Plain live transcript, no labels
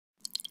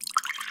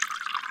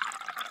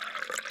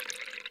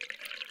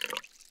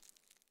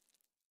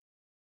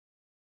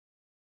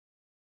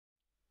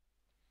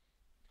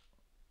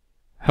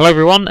Hello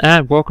everyone,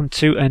 and welcome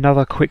to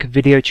another quick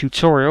video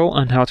tutorial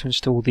on how to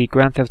install the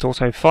Grand Theft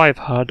Auto 5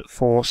 HUD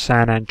for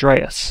San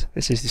Andreas.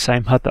 This is the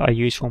same HUD that I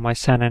use for my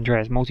San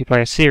Andreas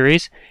multiplayer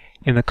series,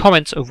 in the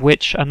comments of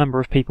which a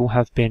number of people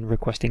have been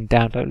requesting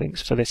download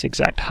links for this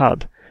exact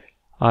HUD.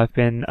 I've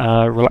been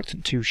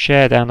reluctant to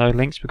share download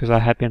links because I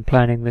had been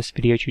planning this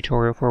video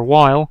tutorial for a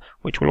while,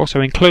 which will also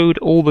include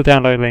all the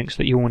download links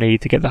that you will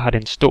need to get the HUD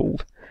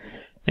installed.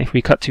 If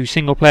we cut to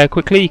single player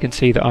quickly, you can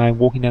see that I'm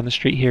walking down the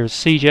street here as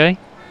CJ.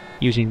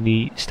 Using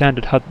the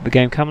standard HUD that the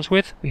game comes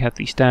with. We have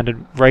the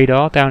standard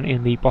radar down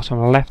in the bottom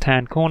left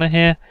hand corner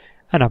here,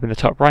 and up in the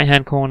top right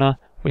hand corner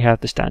we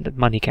have the standard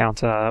money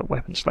counter,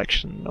 weapon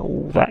selection,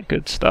 all that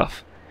good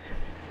stuff.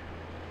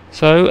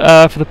 So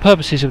for the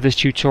purposes of this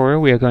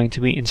tutorial we are going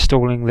to be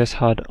installing this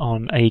HUD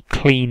on a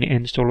clean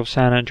install of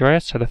San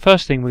Andreas. So the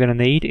first thing we're going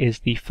to need is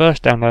the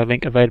first download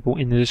link available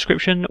in the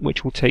description,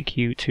 which will take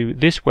you to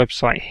this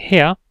website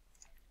here,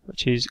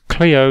 which is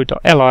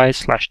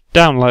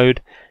clio.li/download,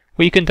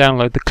 where you can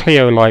download the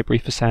Clio library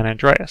for San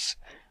Andreas.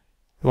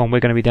 The one we're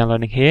going to be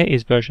downloading here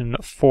is version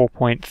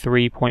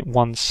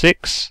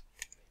 4.3.16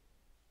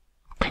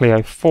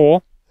 Clio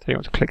 4. So you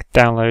want to click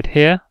download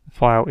here. The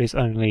file is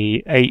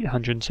only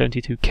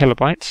 872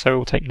 kilobytes, so it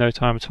will take no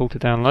time at all to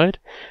download.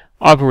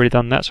 I've already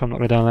done that, so I'm not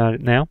going to download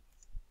it now.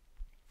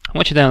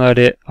 Once you download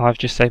it, I've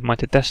just saved mine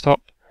to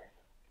desktop.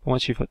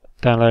 Once you've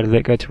downloaded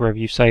it, go to wherever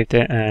you've saved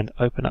it and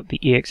open up the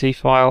exe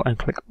file and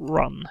click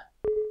run.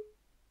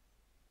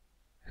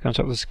 Comes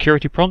up with a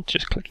security prompt,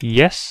 just click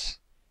yes.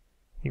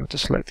 You want to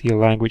select your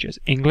language as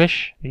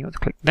English, then you want to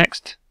click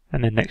next,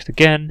 and then next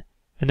again,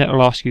 and it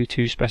will ask you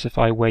to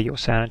specify where your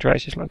San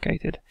Andreas is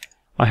located.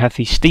 I have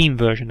the Steam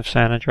version of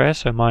San Andreas,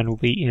 so mine will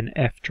be in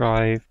F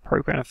drive,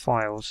 program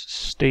files,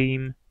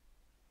 Steam,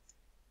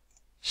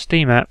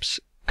 Steam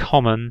apps,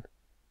 common.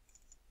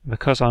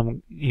 Because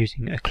I'm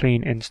using a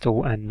clean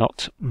install and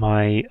not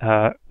my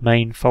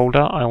main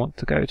folder, I want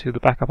to go to the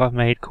backup I've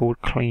made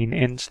called clean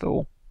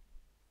install.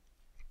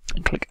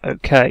 And click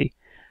OK.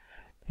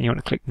 Then you want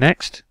to click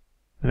next,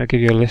 and it'll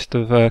give you a list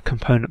of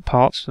component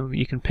parts that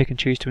you can pick and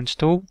choose to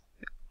install.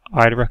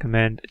 I'd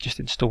recommend just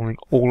installing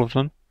all of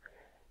them.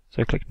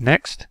 So click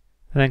next,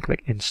 and then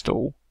click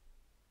install.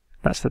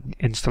 That's the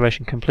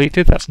installation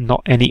completed. That's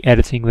not any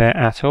editing there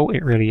at all,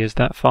 it really is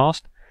that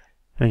fast.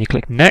 And then you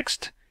click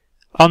next,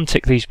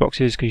 untick these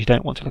boxes because you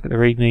don't want to look at the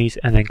readmes,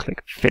 and then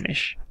click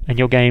finish. And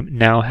your game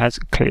now has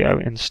Clio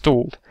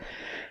installed.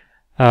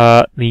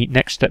 The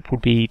next step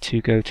would be to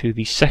go to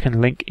the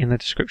second link in the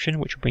description,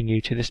 which will bring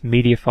you to this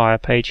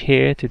Mediafire page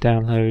here to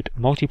download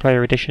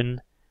Multiplayer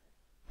Edition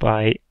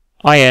by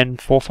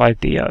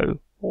IN45DO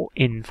or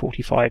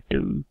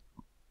IN45DO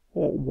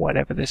or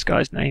whatever this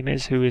guy's name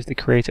is, who is the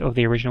creator of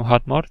the original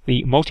HUD mod.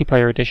 The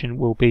Multiplayer Edition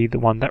will be the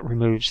one that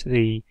removes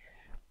the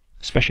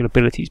special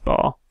abilities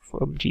bar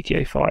from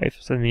GTA 5,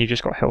 so then you've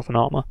just got health and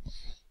armor.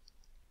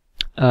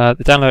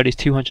 The download is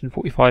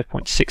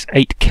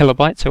 245.68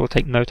 kilobytes, so it will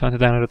take no time to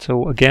download at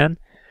all again.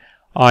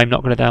 I'm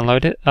not going to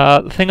download it.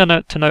 The thing to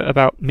note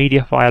about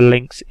Mediafire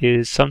links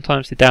is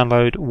sometimes the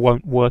download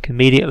won't work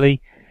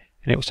immediately,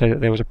 and it will say that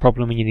there was a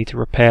problem and you need to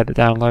repair the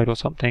download or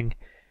something.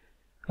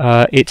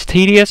 It's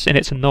tedious and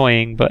it's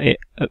annoying, but it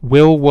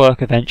will work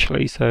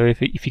eventually, so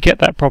if you get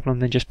that problem,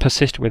 then just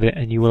persist with it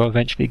and you will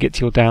eventually get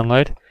to your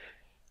download.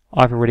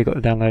 I've already got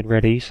the download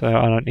ready, so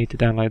I don't need to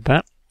download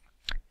that.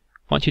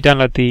 Once you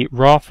download the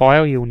RAR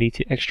file, you'll need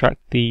to extract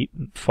the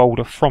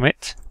folder from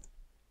it.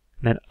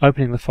 And then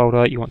opening the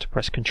folder, you want to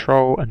press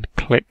Ctrl and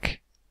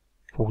click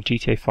for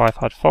GTA 5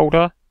 HUD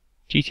folder,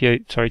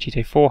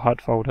 GTA 4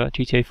 HUD folder,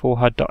 GTA 4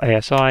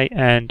 HUD.asi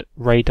and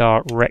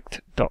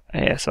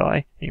radarrect.asi.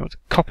 And you want to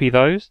copy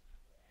those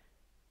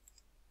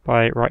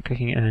by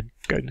right-clicking and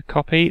going to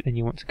copy. Then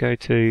you want to go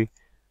to...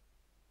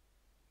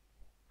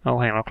 Oh,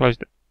 hang on, I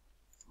closed it.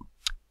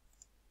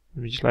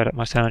 Let me just load up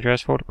my San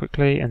Andreas folder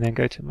quickly and then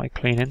go to my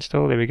clean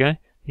install. There we go. And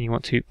you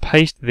want to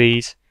paste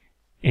these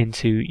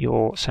into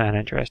your San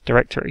Andreas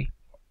directory.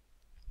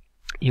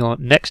 Your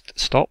next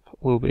stop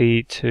will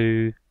be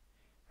to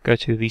go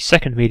to the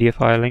second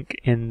Mediafire link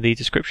in the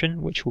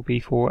description, which will be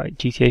for a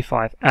GTA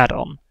 5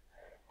 add-on.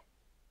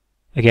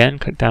 Again,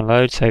 click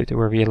download, save it to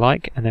wherever you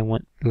like, and then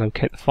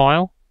locate the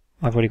file.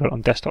 I've already got it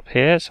on desktop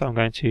here, so I'm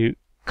going to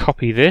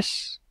copy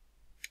this,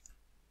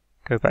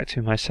 go back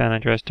to my San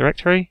Andreas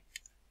directory,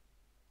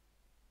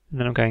 and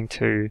then I'm going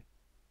to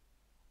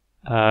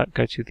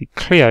go to the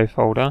Clio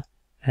folder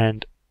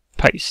and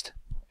paste.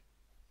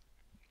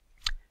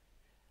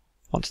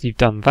 Once you've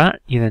done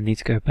that, you then need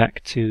to go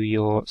back to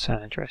your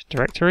San Andreas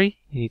directory.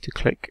 You need to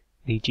click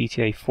the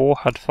GTA 4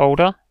 HUD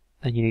folder,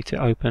 then you need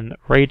to open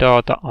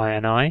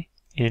radar.ini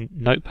in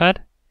Notepad.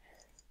 I'm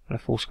going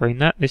to full screen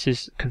that. This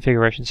is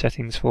configuration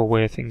settings for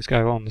where things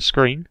go on the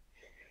screen.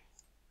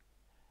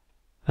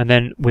 And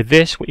then with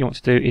this, what you want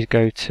to do is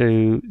go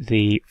to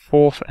the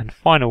fourth and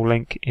final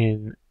link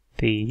in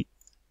the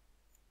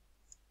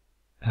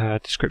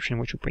description,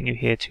 which will bring you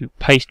here to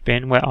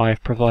Pastebin, where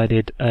I've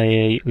provided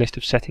a list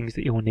of settings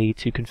that you'll need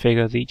to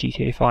configure the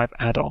GTA 5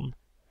 add-on.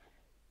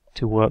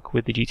 to work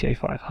with the GTA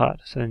 5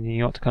 HUD. So then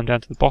you want to come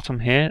down to the bottom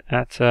here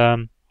at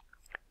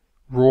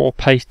raw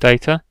paste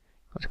data.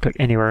 You want to click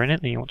anywhere in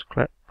it, then you want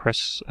to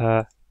press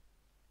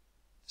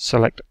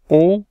select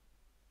all,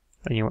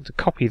 then you want to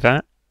copy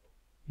that,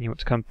 and you want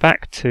to come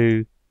back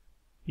to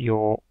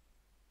your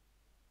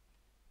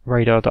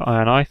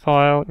radar.ini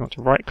file, you want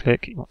to right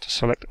click, you want to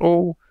select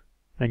all,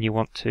 then you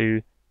want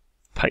to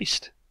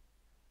paste.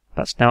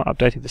 That's now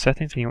updated the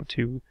settings, and you want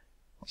to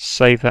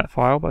save that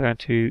file by going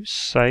to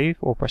save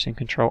or pressing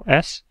Ctrl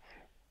S,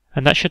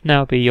 and that should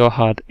now be your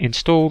HUD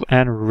installed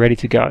and ready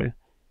to go.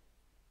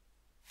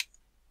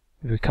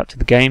 If we cut to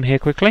the game here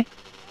quickly,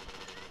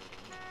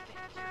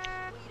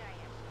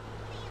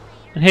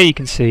 and here you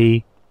can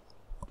see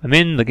I'm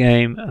in the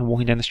game and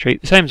walking down the street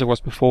the same as I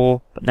was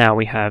before, but now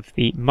we have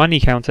the money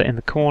counter in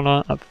the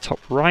corner at the top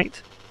right,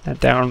 and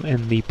down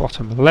in the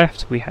bottom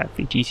left we have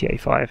the GTA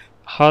 5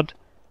 HUD,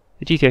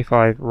 the GTA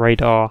 5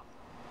 radar,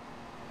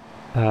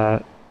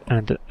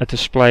 and a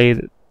display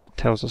that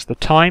tells us the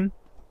time,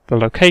 the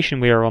location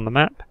we are on the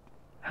map,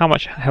 how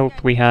much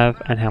health we have,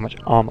 and how much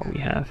armor we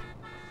have.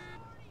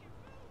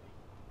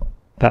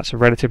 That's a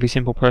relatively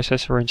simple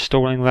process for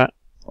installing that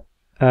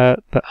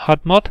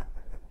HUD mod.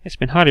 It's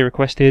been highly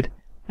requested,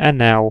 and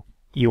now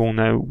you all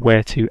know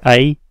where to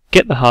A,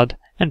 get the HUD,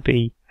 and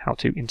B, how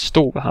to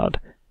install the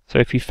HUD. So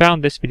if you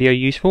found this video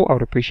useful, I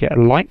would appreciate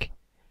a like.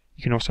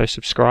 You can also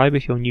subscribe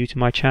if you're new to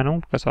my channel,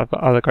 because I've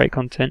got other great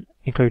content,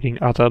 including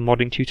other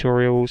modding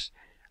tutorials.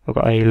 I've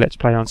got a Let's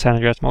Play on San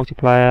Andreas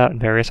multiplayer and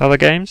various other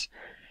games.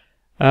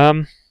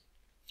 Other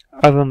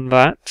than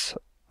that,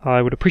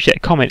 I would appreciate a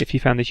comment if you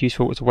found this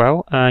useful as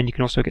well, and you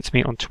can also get to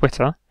me on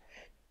Twitter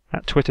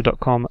at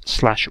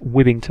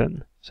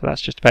twitter.com/Wibbington. So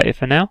that's just about it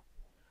for now.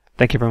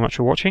 Thank you very much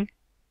for watching,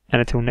 and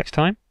until next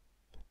time,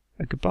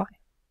 goodbye.